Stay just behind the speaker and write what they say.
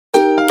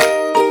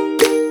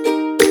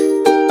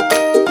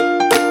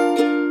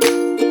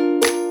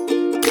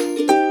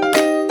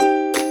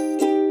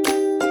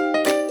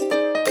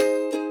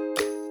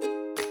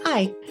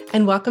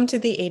and welcome to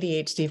the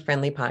ADHD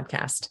Friendly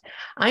Podcast.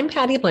 I'm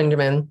Patty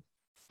Blinderman.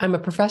 I'm a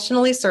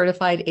professionally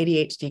certified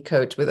ADHD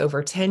coach with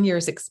over 10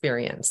 years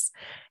experience.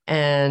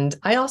 And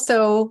I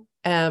also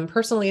am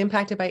personally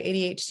impacted by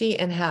ADHD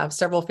and have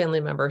several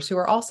family members who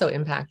are also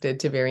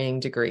impacted to varying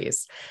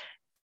degrees.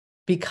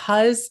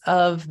 Because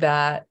of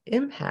that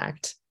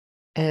impact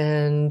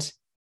and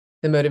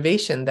the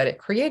motivation that it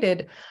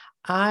created,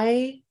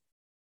 I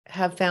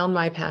have found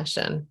my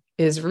passion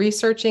is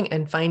researching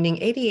and finding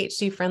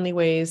ADHD-friendly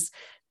ways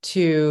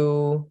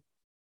to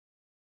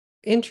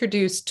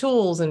introduce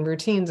tools and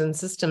routines and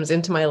systems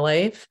into my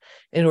life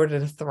in order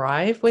to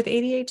thrive with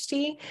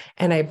ADHD.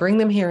 And I bring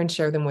them here and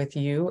share them with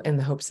you in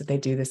the hopes that they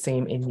do the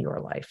same in your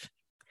life.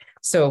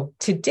 So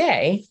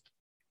today,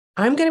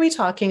 I'm going to be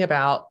talking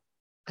about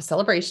a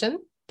celebration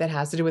that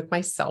has to do with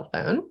my cell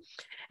phone.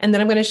 And then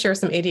I'm going to share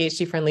some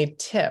ADHD-friendly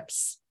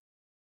tips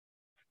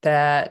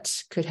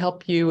that could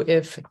help you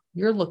if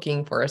you're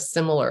looking for a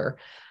similar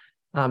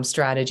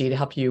strategy to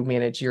help you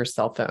manage your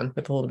cell phone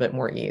with a little bit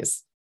more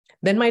ease.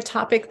 Then my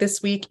topic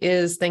this week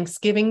is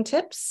Thanksgiving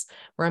tips,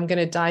 where I'm going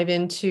to dive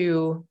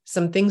into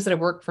some things that have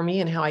worked for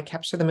me and how I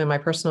capture them in my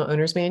personal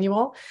owner's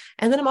manual.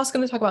 And then I'm also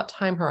going to talk about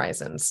time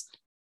horizons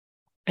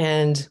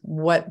and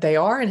what they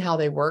are and how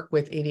they work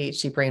with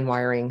ADHD brain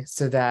wiring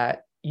so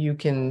that you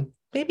can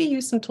maybe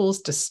use some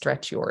tools to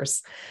stretch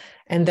yours.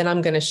 And then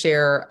I'm going to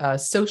share a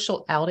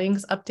social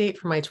outings update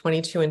for my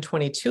 22 and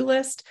 22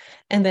 list.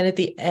 And then at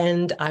the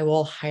end, I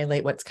will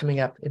highlight what's coming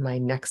up in my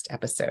next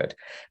episode.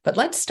 But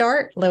let's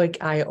start, like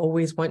I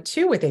always want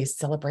to, with a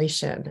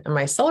celebration. And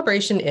my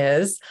celebration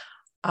is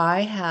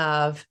I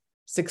have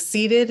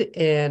succeeded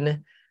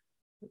in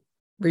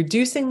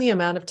reducing the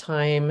amount of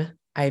time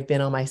I've been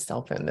on my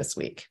cell phone this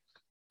week.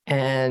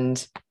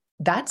 And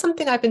that's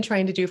something I've been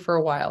trying to do for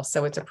a while.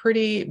 So it's a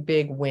pretty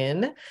big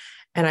win.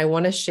 And I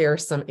want to share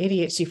some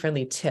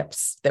ADHD-friendly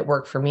tips that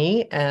work for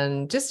me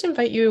and just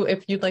invite you,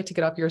 if you'd like to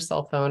get off your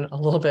cell phone a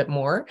little bit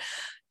more,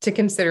 to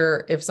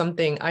consider if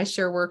something I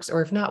share works,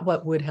 or if not,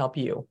 what would help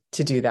you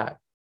to do that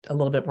a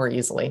little bit more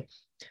easily.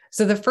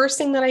 So the first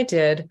thing that I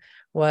did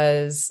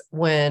was,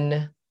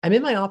 when I'm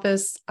in my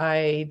office,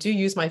 I do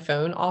use my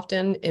phone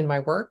often in my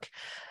work.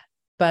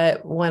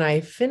 But when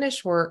I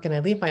finish work and I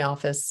leave my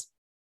office,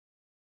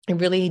 I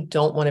really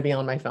don't want to be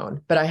on my phone,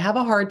 but I have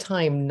a hard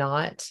time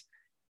not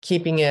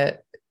keeping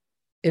it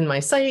in my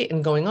sight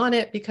and going on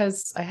it,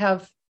 because I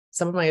have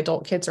some of my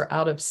adult kids are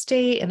out of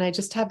state, and I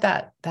just have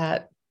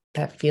that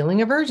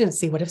feeling of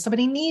urgency. What if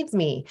somebody needs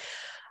me?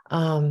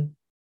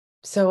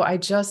 So I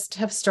just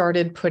have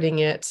started putting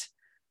it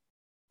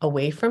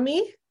away from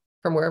me,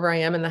 from wherever I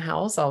am in the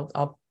house.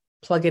 I'll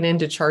plug it in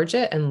to charge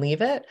it and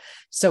leave it.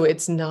 So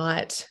it's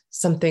not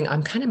something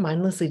I'm kind of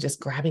mindlessly just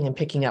grabbing and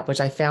picking up,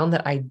 which I found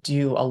that I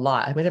do a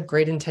lot. I might have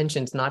great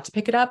intentions not to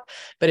pick it up,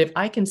 but if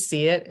I can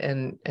see it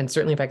and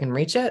certainly if I can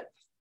reach it,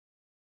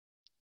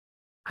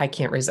 I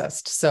can't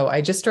resist. So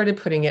I just started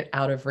putting it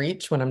out of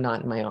reach when I'm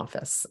not in my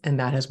office, and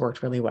that has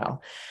worked really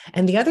well.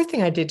 And the other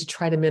thing I did to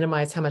try to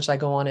minimize how much I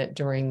go on it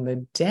during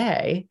the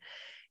day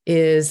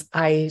is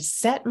I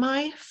set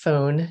my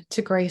phone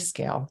to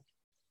grayscale.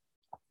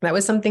 That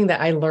was something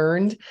that I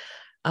learned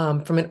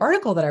from an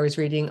article that I was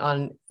reading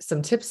on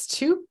some tips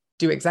to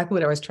do exactly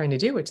what I was trying to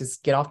do, which is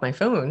get off my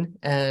phone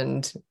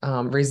and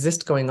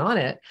resist going on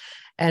it.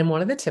 And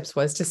one of the tips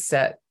was to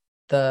set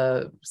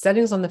the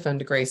settings on the phone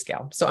to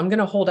grayscale. So I'm going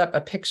to hold up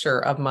a picture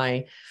of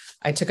I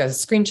took a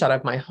screenshot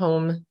of my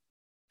home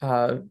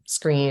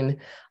screen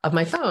of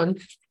my phone.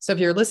 So if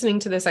you're listening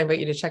to this, I invite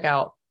you to check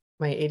out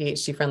my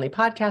ADHD friendly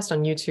podcast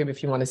on YouTube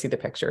if you want to see the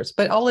pictures.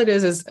 But all it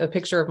is a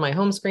picture of my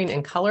home screen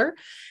in color,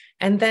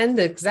 and then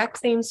the exact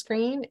same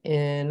screen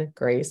in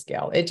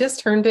grayscale. It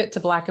just turned it to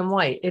black and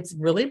white. It's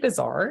really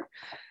bizarre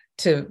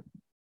to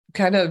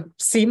kind of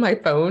see my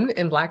phone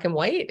in black and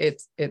white.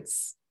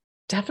 It's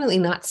definitely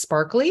not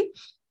sparkly.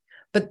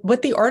 But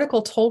what the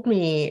article told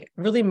me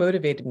really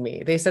motivated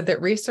me. They said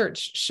that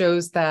research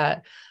shows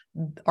that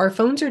our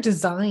phones are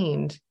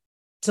designed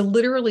to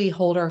literally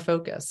hold our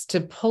focus, to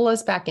pull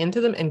us back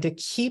into them and to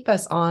keep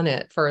us on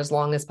it for as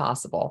long as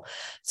possible.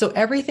 So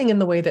everything in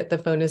the way that the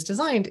phone is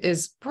designed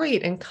is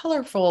bright and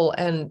colorful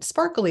and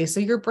sparkly. So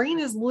your brain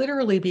is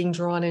literally being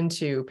drawn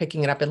into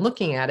picking it up and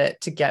looking at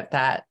it to get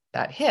that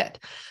hit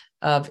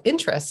of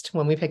interest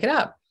when we pick it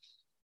up.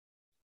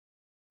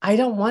 I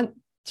don't want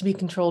to be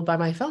controlled by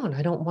my phone.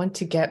 I don't want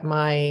to get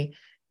my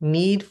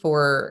need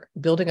for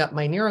building up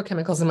my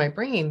neurochemicals in my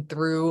brain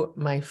through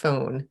my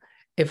phone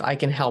if I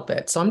can help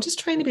it. So I'm just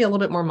trying to be a little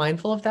bit more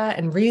mindful of that.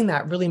 And reading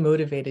that really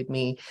motivated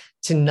me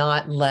to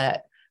not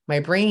let my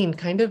brain,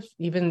 kind of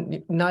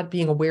even not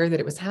being aware that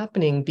it was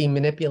happening, be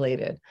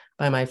manipulated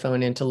by my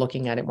phone into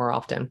looking at it more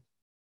often.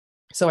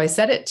 So I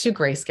set it to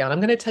grayscale. And I'm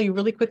going to tell you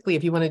really quickly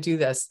if you want to do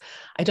this.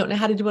 I don't know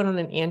how to do it on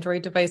an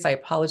Android device. I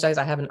apologize.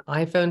 I have an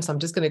iPhone, so I'm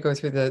just going to go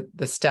through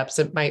the steps.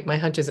 My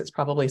hunch is it's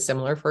probably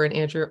similar for an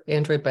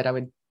Android, but I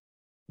would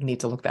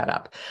need to look that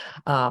up.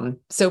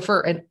 So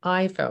for an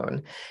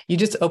iPhone, you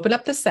just open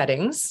up the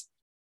settings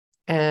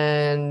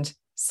and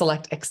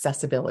select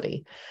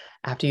accessibility.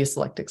 After you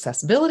select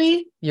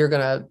accessibility, you're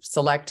going to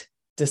select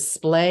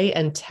display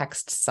and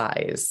text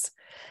size.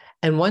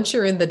 And once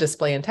you're in the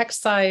display and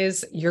text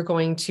size, you're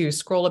going to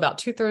scroll about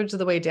 2/3 of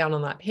the way down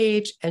on that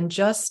page and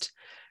just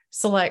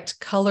select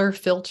color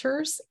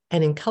filters.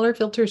 And in color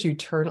filters, you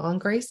turn on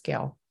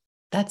grayscale.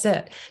 That's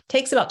it.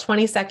 Takes about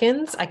 20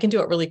 seconds. I can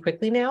do it really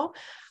quickly now.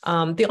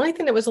 The only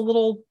thing that was a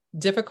little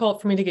difficult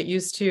for me to get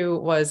used to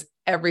was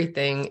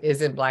everything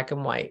is in black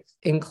and white,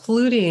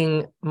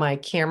 including my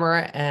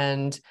camera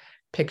and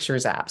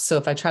pictures app. So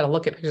if I try to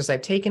look at pictures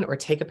I've taken or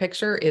take a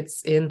picture,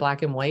 it's in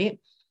black and white.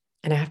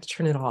 And I have to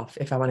turn it off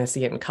if I want to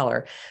see it in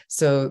color.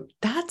 So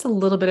that's a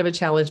little bit of a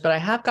challenge, but I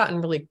have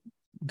gotten really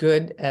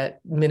good at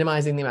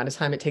minimizing the amount of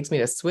time it takes me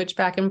to switch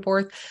back and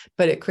forth,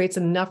 but it creates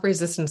enough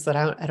resistance that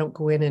I don't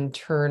go in and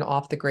turn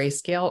off the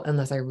grayscale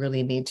unless I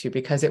really need to,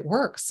 because it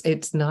works.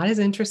 It's not as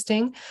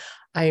interesting.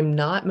 I am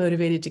not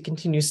motivated to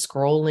continue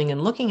scrolling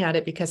and looking at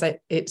it because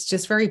it's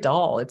just very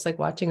dull. It's like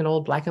watching an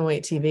old black and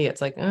white TV.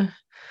 It's like,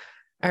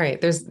 all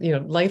right,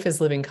 life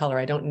is living color.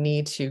 I don't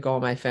need to go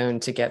on my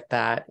phone to get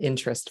that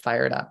interest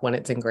fired up when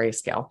it's in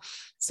grayscale.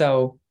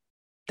 So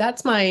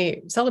that's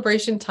my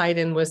celebration tied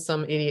in with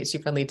some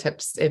ADHD friendly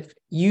tips if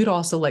you'd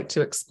also like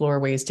to explore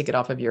ways to get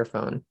off of your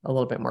phone a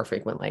little bit more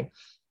frequently.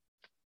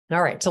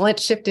 All right, so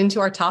let's shift into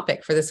our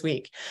topic for this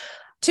week.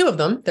 Two of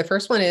them. The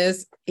first one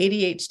is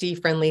ADHD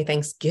friendly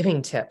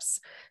Thanksgiving tips.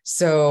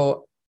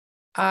 So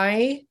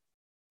I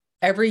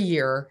every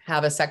year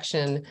have a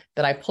section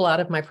that I pull out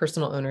of my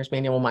personal owner's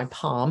manual, my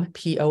POM,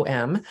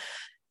 P-O-M,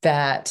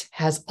 that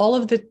has all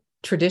of the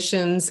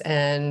traditions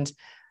and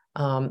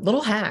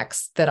little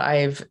hacks that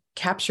I've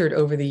captured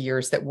over the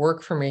years that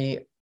work for me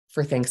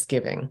for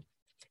Thanksgiving.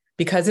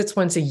 Because it's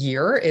once a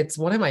year, it's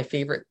one of my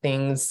favorite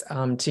things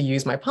to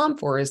use my POM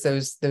for is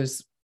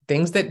those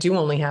things that do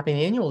only happen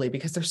annually,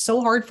 because they're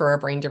so hard for our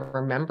brain to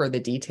remember the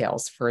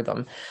details for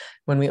them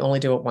when we only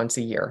do it once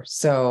a year.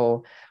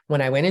 So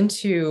when I went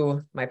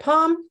into my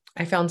POM,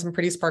 I found some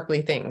pretty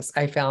sparkly things.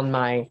 I found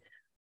my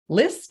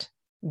list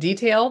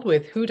detailed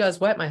with who does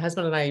what. My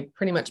husband and I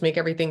pretty much make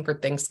everything for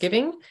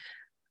Thanksgiving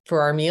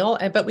for our meal,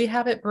 but we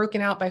have it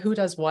broken out by who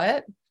does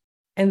what.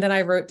 And then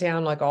I wrote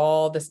down like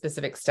all the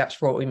specific steps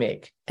for what we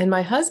make. And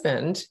my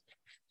husband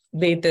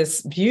made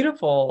this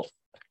beautiful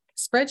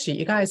spreadsheet.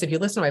 You guys, if you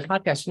listen to my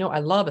podcast, you know I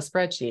love a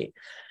spreadsheet.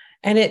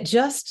 And it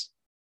just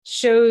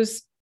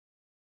shows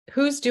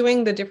who's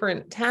doing the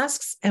different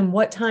tasks and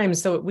what time,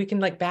 so we can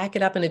like back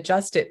it up and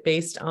adjust it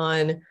based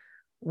on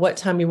what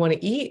time we want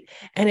to eat.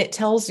 And it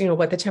tells,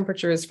 what the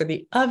temperature is for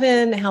the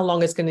oven, how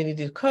long it's going to need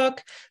to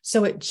cook.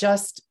 So it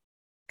just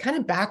kind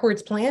of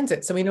backwards plans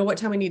it. So we know what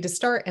time we need to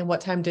start and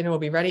what time dinner will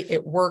be ready.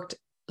 It worked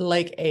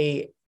like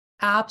a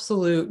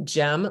absolute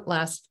gem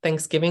last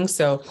Thanksgiving.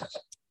 So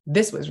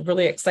this was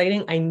really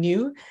exciting. I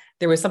knew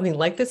there was something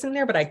like this in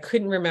there, but I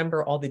couldn't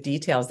remember all the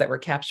details that were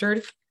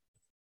captured.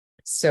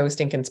 So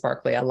stinking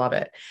sparkly. I love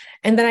it.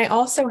 And then I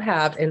also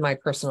have in my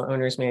personal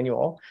owner's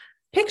manual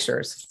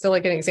pictures. So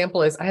like an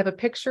example is I have a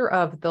picture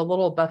of the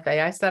little buffet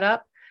I set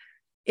up.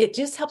 It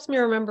just helps me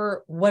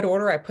remember what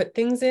order I put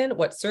things in,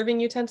 what serving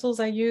utensils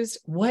I used,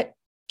 what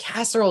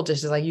casserole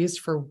dishes I used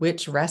for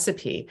which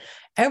recipe.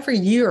 Every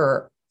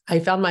year I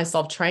found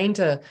myself trying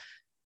to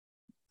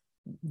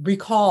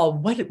recall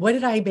what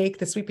did I make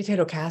the sweet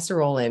potato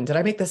casserole in? Did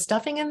I make the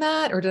stuffing in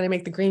that? Or did I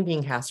make the green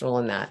bean casserole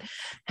in that?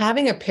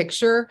 Having a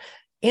picture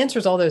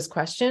answers all those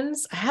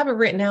questions. I have it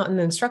written out in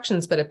the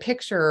instructions, but a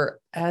picture,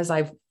 as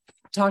I've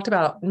talked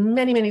about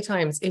many, many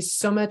times, is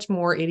so much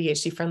more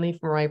ADHD friendly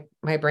for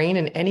my brain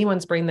and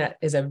anyone's brain that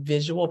is a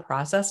visual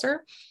processor,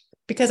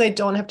 because I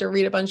don't have to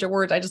read a bunch of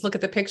words. I just look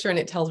at the picture and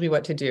it tells me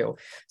what to do.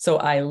 So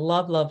I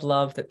love, love,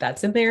 love that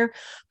that's in there.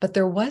 But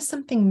there was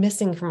something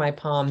missing from my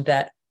POM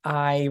that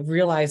I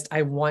realized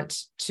I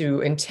want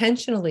to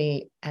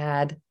intentionally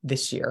add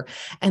this year.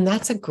 And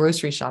that's a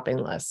grocery shopping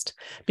list,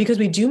 because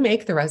we do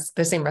make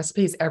the same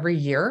recipes every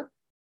year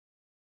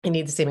and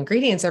need the same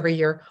ingredients every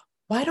year.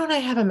 Why don't I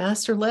have a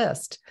master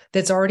list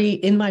that's already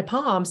in my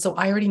POM? So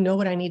I already know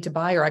what I need to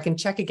buy, or I can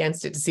check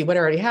against it to see what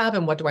I already have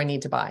and what do I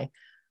need to buy.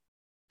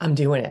 I'm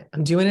doing it.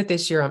 I'm doing it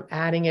this year. I'm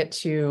adding it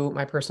to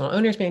my personal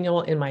owner's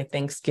manual in my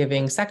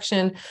Thanksgiving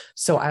section.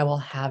 So I will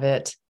have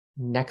it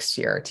next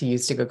year to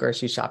use to go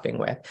grocery shopping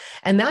with.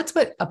 And that's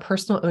what a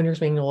personal owner's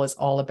manual is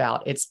all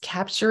about. It's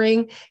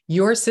capturing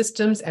your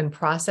systems and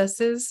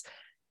processes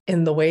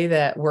in the way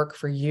that work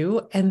for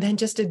you, and then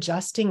just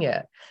adjusting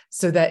it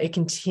so that it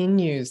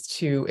continues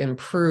to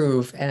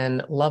improve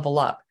and level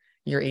up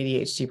your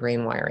ADHD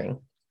brain wiring.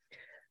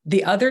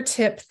 The other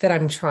tip that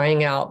I'm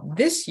trying out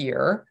this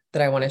year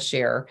that I want to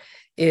share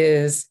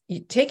is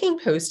taking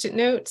Post-it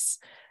notes.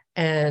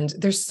 And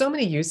there's so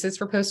many uses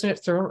for Post-it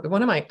notes. They're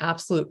one of my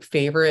absolute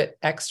favorite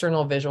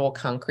external visual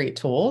concrete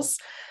tools,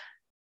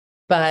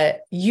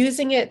 but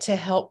using it to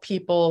help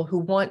people who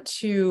want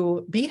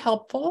to be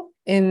helpful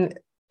in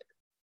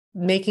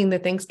making the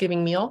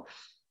Thanksgiving meal,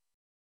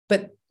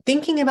 but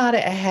thinking about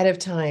it ahead of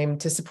time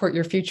to support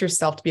your future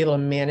self to be able to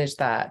manage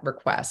that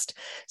request.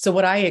 So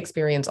what I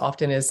experience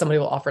often is somebody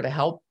will offer to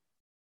help,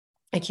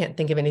 I can't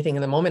think of anything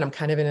in the moment. I'm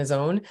kind of in a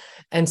zone.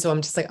 And so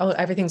I'm just like, oh,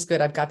 everything's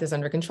good. I've got this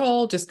under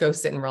control. Just go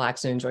sit and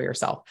relax and enjoy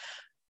yourself.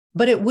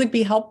 But it would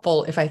be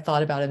helpful if I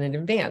thought about it in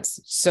advance.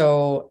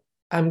 So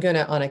I'm going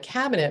to, on a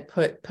cabinet,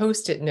 put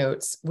Post-it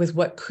notes with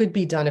what could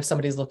be done if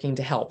somebody's looking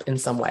to help in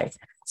some way.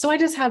 So I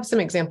just have some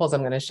examples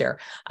I'm going to share.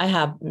 I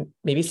have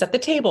maybe set the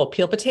table,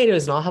 peel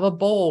potatoes, and I'll have a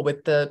bowl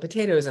with the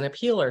potatoes and a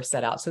peeler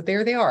set out. So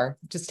there they are.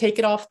 Just take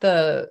it off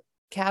the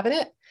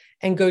cabinet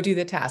and go do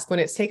the task. When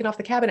it's taken off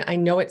the cabinet, I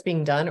know it's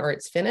being done or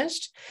it's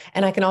finished.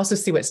 And I can also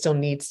see what still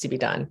needs to be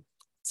done.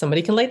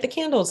 Somebody can light the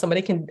candles.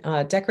 Somebody can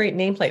decorate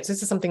nameplates.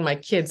 This is something my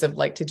kids have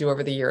liked to do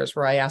over the years,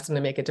 where I asked them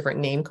to make a different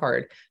name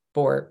card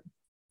for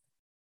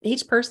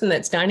each person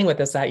that's dining with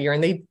us that year.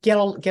 And they get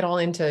all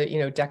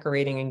into,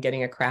 decorating and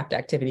getting a craft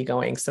activity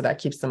going. So that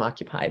keeps them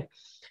occupied.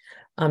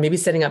 Maybe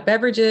setting up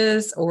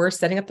beverages or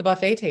setting up the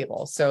buffet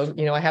table. So,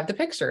 I have the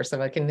picture.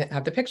 So I can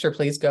have the picture,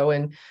 please go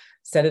and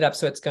set it up.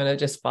 So it's going to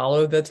just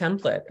follow the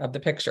template of the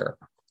picture.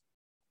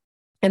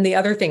 And the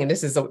other thing, and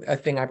this is a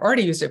thing I've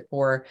already used it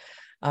for,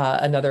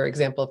 another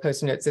example of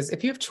Post-it notes is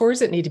if you have chores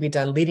that need to be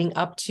done leading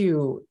up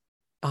to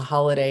a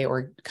holiday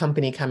or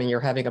company coming,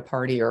 you're having a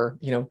party or,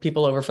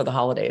 people over for the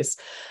holidays,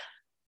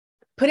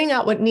 putting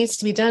out what needs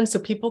to be done so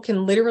people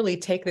can literally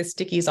take the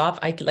stickies off.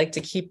 I like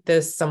to keep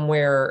this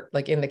somewhere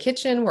like in the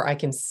kitchen where I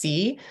can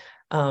see.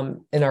 We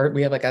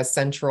have like a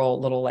central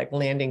little like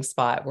landing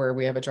spot where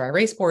we have a dry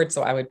erase board.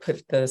 So I would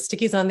put the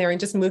stickies on there and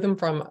just move them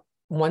from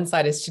one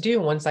side is to do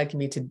and one side can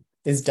be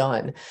is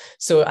done.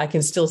 So I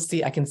can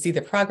see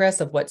the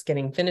progress of what's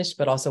getting finished,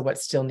 but also what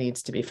still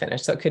needs to be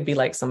finished. So it could be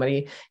like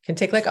somebody can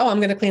take like, oh, I'm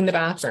going to clean the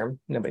bathroom.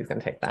 Nobody's going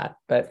to take that,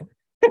 but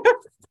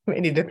we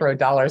need to throw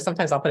dollars.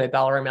 Sometimes I'll put a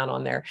dollar amount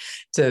on there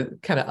to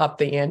kind of up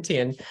the ante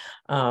and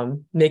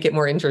make it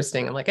more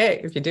interesting. I'm like,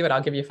 hey, if you do it,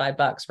 I'll give you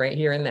 $5 right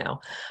here and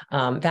now.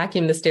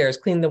 Vacuum the stairs,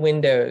 clean the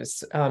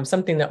windows.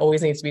 Something that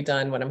always needs to be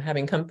done when I'm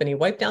having company,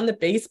 wipe down the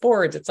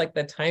baseboards. It's like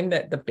the time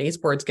that the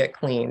baseboards get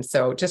cleaned.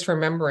 So just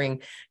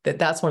remembering that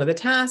that's one of the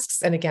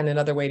tasks. And again,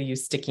 another way to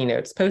use sticky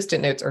notes. Post-it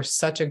notes are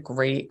such a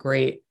great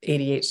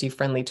ADHD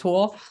friendly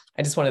tool.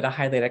 I just wanted to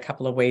highlight a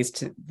couple of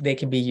ways they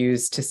can be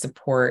used to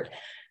support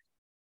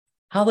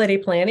holiday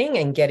planning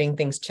and getting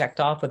things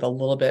checked off with a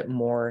little bit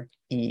more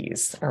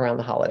ease around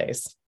the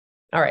holidays.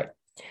 All right.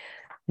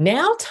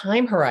 Now,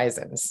 time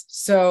horizons.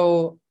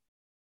 So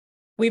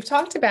we've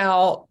talked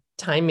about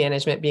time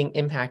management being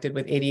impacted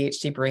with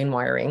ADHD brain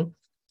wiring.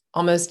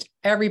 Almost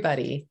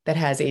everybody that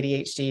has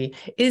ADHD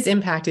is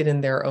impacted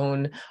in their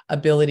own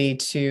ability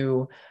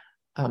to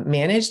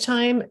manage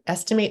time,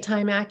 estimate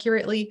time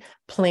accurately,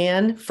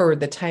 plan for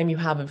the time you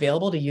have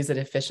available to use it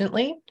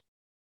efficiently.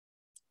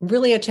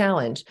 Really a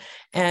challenge.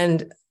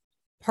 And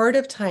part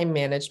of time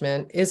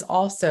management is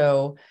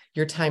also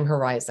your time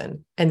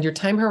horizon. And your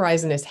time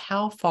horizon is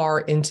how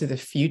far into the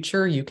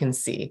future you can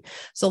see.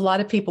 So a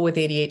lot of people with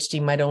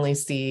ADHD might only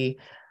see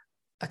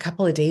a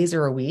couple of days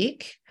or a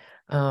week,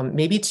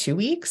 maybe 2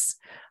 weeks,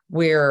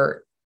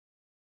 where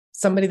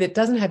somebody that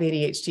doesn't have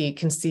ADHD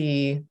can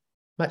see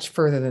much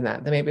further than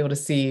that. They may be able to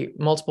see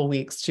multiple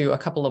weeks to a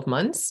couple of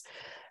months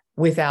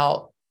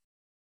without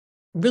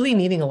really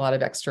needing a lot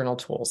of external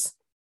tools.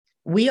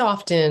 We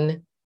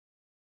often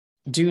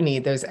do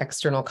need those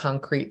external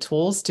concrete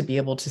tools to be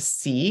able to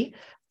see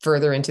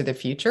further into the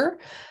future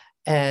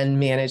and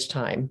manage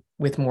time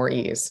with more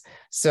ease.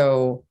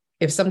 So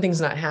if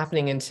something's not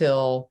happening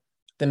until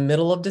the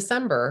middle of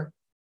December,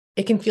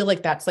 it can feel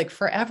like that's like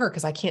forever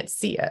because I can't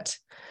see it.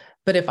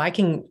 But if I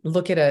can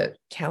look at a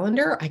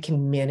calendar, I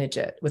can manage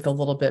it with a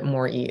little bit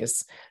more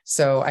ease.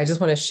 So I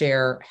just want to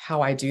share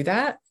how I do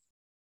that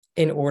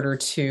in order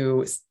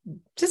to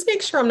just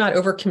make sure I'm not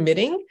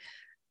overcommitting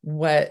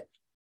what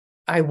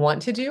I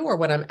want to do or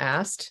what I'm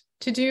asked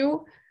to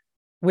do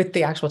with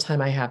the actual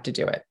time I have to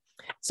do it.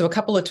 So a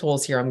couple of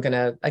tools here. I'm going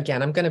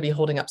to be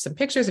holding up some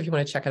pictures. If you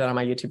want to check it out on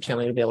my YouTube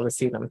channel, you'll be able to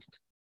see them.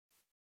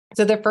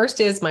 So the first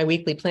is my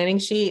weekly planning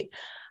sheet.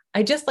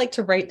 I just like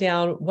to write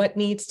down what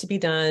needs to be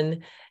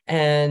done.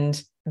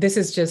 And this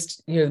is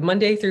just,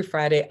 Monday through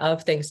Friday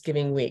of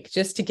Thanksgiving week,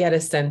 just to get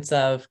a sense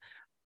of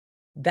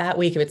that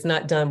week, if it's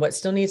not done, what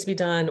still needs to be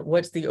done,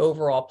 what's the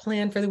overall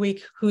plan for the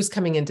week, who's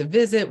coming in to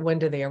visit, when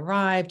do they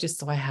arrive, just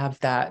so I have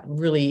that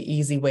really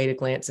easy way to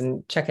glance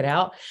and check it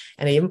out.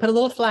 And I even put a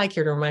little flag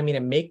here to remind me to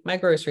make my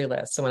grocery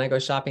list. So when I go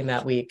shopping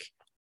that week,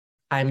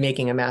 I'm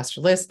making a master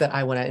list that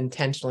I want to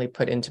intentionally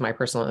put into my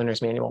personal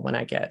owner's manual when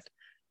I get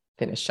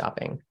finished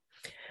shopping.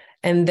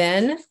 And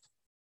then,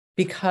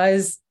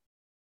 because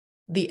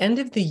the end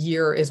of the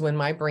year is when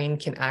my brain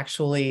can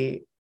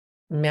actually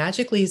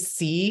magically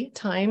see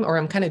time, or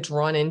I'm kind of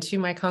drawn into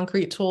my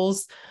concrete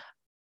tools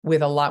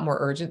with a lot more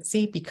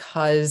urgency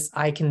because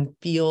I can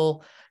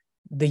feel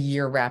the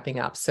year wrapping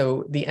up.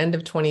 So the end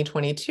of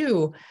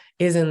 2022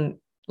 is in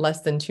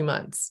less than 2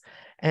 months.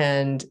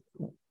 And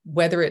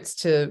whether it's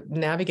to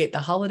navigate the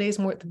holidays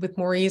with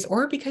more ease,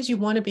 or because you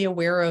want to be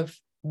aware of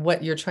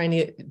what you're trying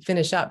to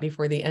finish up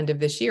before the end of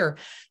this year,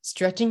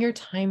 stretching your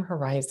time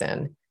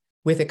horizon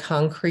with a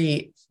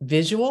concrete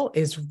visual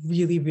is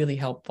really, really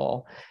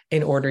helpful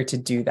in order to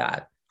do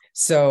that.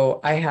 So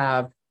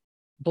I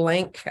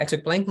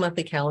took blank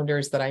monthly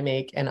calendars that I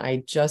make, and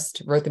I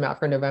just wrote them out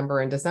for November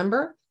and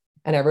December.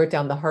 And I wrote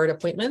down the hard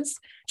appointments.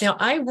 Now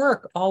I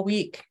work all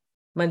week,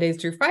 Mondays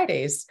through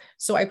Fridays.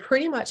 So I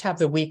pretty much have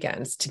the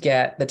weekends to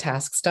get the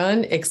tasks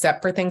done,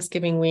 except for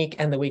Thanksgiving week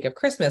and the week of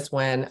Christmas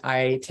when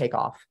I take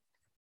off.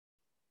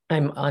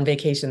 I'm on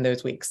vacation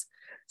those weeks.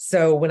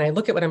 So when I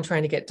look at what I'm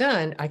trying to get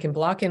done, I can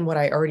block in what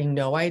I already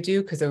know I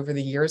do, because over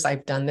the years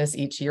I've done this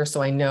each year.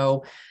 So I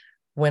know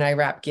when I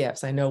wrap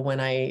gifts, I know when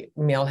I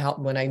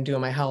when I'm doing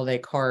my holiday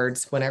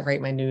cards, when I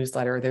write my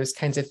newsletter, those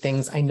kinds of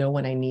things, I know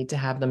when I need to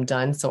have them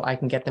done so I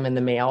can get them in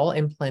the mail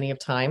in plenty of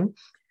time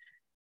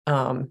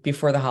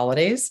before the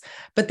holidays.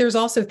 But there's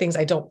also things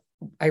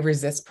I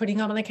resist putting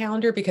on the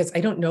calendar because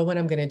I don't know when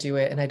I'm going to do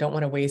it. And I don't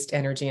want to waste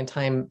energy and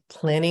time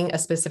planning a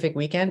specific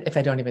weekend if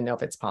I don't even know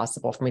if it's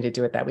possible for me to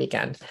do it that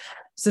weekend.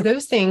 So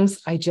those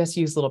things, I just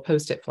use little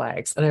Post-it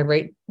flags and I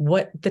write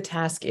what the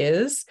task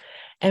is.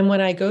 And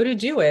when I go to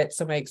do it,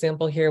 so my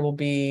example here will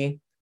be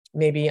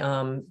maybe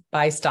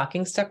buy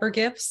stocking stuffer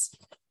gifts.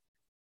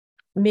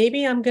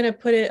 Maybe I'm going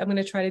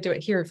to try to do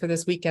it here for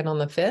this weekend on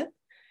the 5th.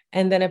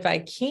 And then if I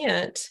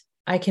can't,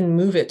 I can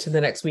move it to the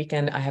next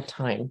weekend. I have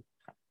time.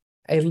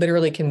 I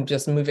literally can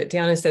just move it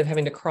down instead of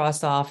having to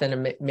cross off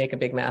and make a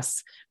big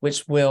mess,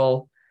 which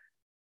will,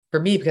 for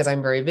me, because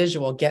I'm very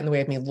visual, get in the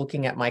way of me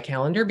looking at my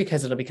calendar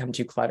because it'll become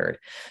too cluttered.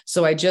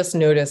 So I just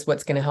notice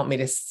what's going to help me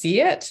to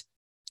see it.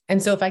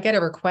 And so if I get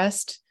a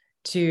request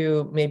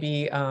to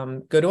maybe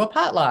go to a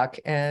potluck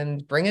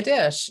and bring a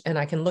dish, and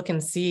I can look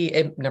and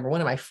see, number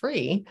one, am I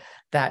free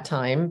that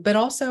time? But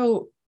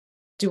also,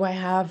 do I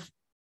have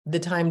the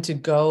time to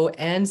go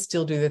and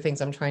still do the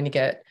things I'm trying to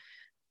get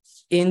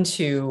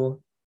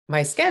into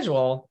my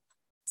schedule?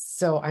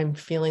 So I'm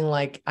feeling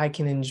like I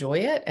can enjoy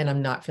it and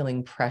I'm not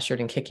feeling pressured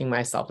and kicking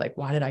myself. Like,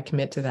 why did I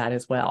commit to that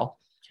as well?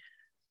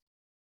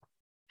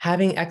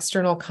 Having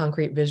external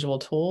concrete visual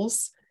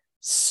tools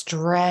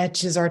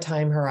stretches our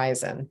time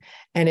horizon,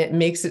 and it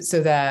makes it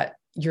so that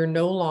you're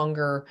no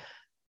longer,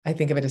 I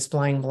think of it as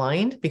flying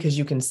blind, because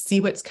you can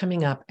see what's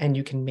coming up and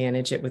you can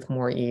manage it with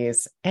more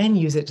ease and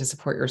use it to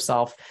support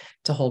yourself,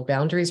 to hold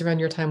boundaries around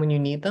your time when you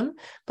need them,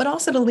 but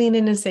also to lean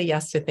in and say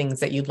yes to things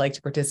that you'd like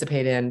to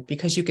participate in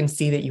because you can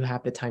see that you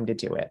have the time to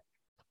do it.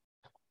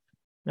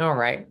 All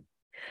right.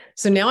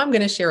 So now I'm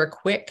going to share a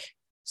quick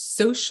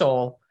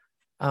social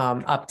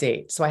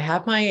update. So I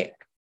have my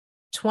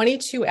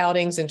 22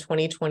 outings in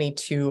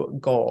 2022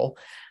 goal.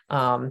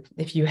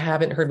 If you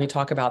haven't heard me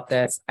talk about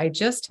this, I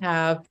just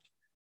have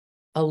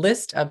a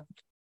list of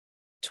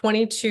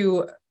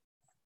 22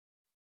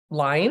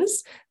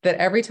 lines that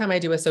every time I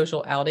do a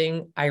social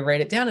outing, I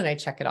write it down and I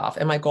check it off.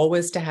 And my goal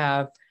was to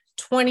have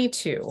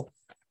 22,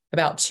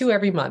 about 2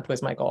 every month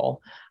was my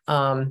goal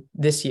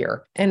this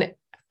year. And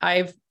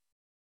I've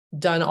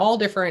done all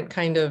different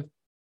kind of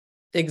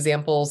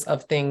examples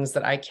of things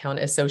that I count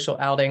as social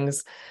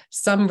outings.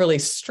 Some really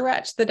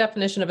stretch the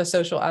definition of a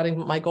social outing,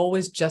 but my goal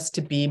was just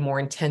to be more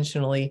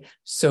intentionally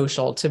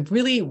social, to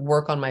really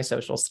work on my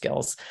social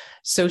skills.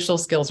 Social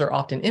skills are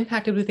often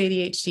impacted with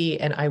ADHD,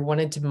 and I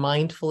wanted to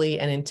mindfully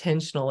and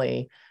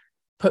intentionally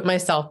put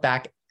myself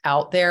back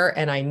out there.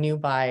 And I knew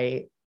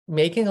by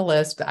making a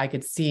list that I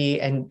could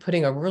see and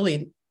putting a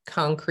really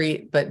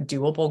concrete but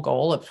doable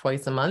goal of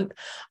twice a month,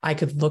 I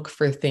could look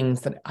for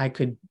things that I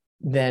could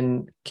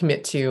then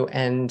commit to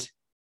and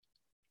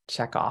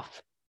check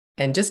off,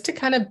 and just to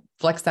kind of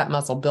flex that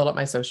muscle, build up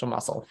my social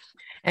muscle.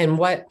 And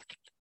what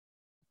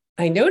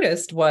I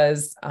noticed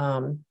was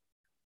I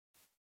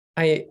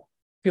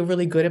feel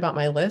really good about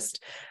my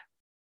list,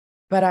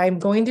 but I'm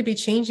going to be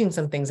changing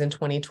some things in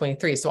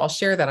 2023. So I'll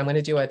share that. I'm going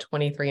to do a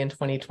 23 and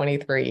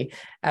 2023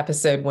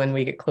 episode when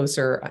we get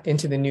closer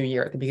into the new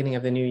year, at the beginning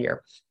of the new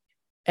year.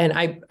 And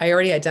I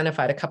already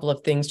identified a couple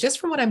of things just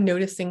from what I'm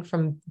noticing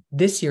from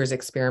this year's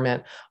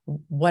experiment,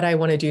 what I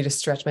want to do to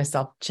stretch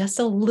myself just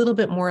a little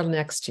bit more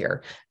next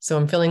year. So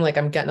I'm feeling like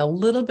I'm getting a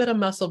little bit of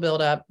muscle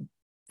buildup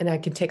and I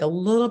can take a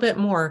little bit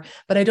more,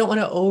 but I don't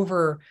want to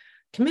over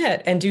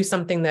commit and do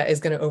something that is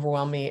going to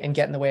overwhelm me and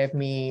get in the way of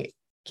me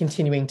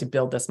continuing to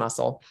build this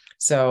muscle.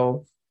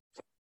 So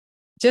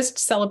just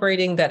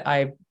celebrating that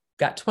I've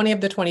got 20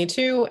 of the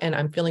 22 and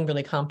I'm feeling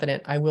really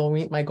confident I will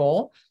meet my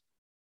goal.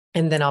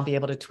 And then I'll be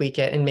able to tweak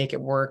it and make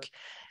it work,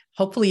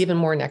 hopefully even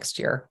more next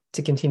year,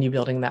 to continue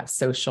building that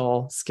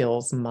social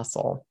skills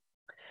muscle.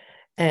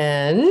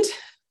 And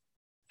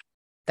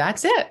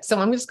that's it. So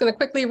I'm just going to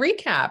quickly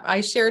recap. I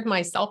shared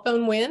my cell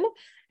phone win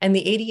and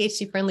the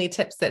ADHD friendly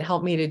tips that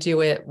help me to do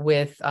it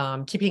with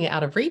keeping it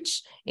out of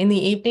reach in the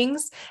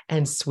evenings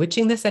and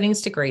switching the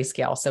settings to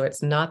grayscale. So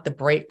it's not the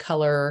bright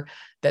color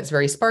that's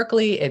very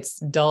sparkly. It's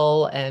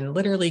dull and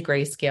literally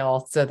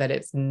grayscale so that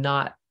it's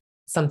not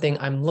something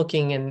I'm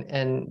looking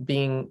and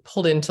being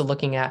pulled into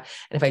looking at.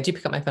 And if I do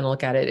pick up my phone and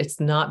look at it, it's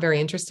not very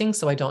interesting.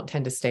 So I don't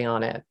tend to stay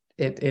on it.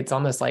 It's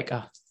almost like,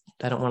 oh,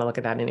 I don't want to look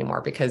at that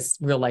anymore because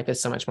real life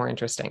is so much more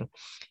interesting,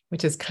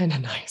 which is kind of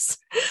nice.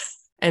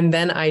 And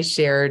then I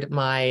shared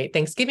my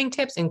Thanksgiving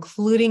tips,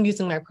 including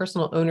using my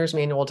personal owner's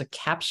manual to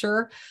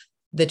capture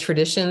the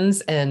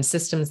traditions and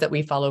systems that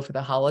we follow for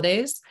the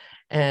holidays,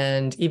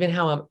 and even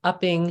how I'm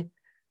upping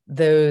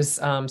those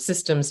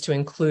systems to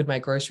include my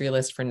grocery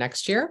list for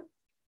next year.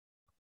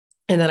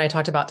 And then I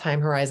talked about time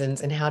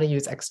horizons and how to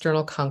use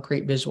external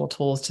concrete visual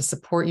tools to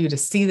support you to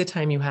see the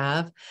time you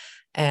have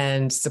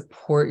and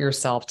support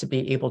yourself to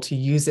be able to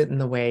use it in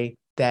the way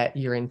that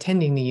you're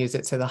intending to use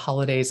it. So the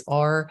holidays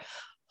are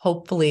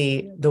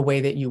hopefully the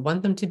way that you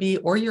want them to be,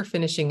 or you're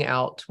finishing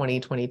out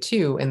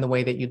 2022 in the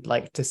way that you'd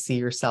like to see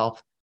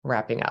yourself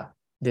wrapping up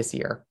this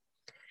year.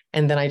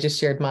 And then I just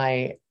shared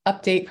my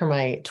update for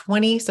my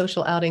 20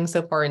 social outings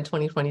so far in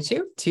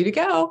 2022, 2 to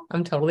go.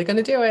 I'm totally going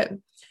to do it.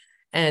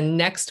 And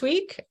next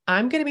week,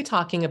 I'm going to be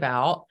talking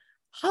about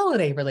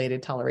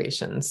holiday-related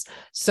tolerations.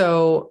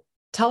 So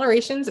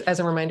tolerations, as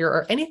a reminder,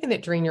 are anything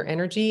that drain your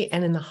energy.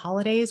 And in the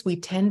holidays, we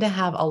tend to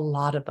have a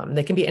lot of them.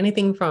 They can be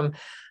anything from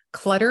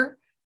clutter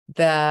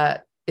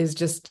that is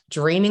just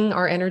draining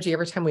our energy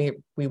every time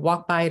we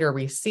walk by it or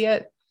we see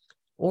it,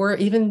 or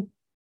even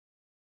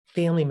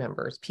family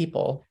members,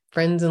 people,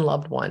 friends and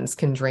loved ones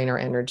can drain our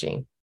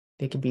energy.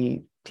 They could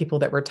be people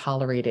that we're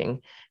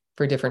tolerating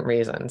for different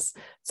reasons.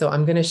 So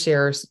I'm going to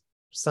share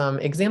some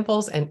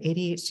examples and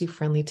ADHD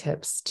friendly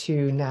tips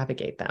to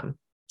navigate them.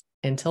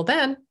 Until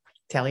then,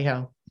 tally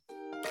ho.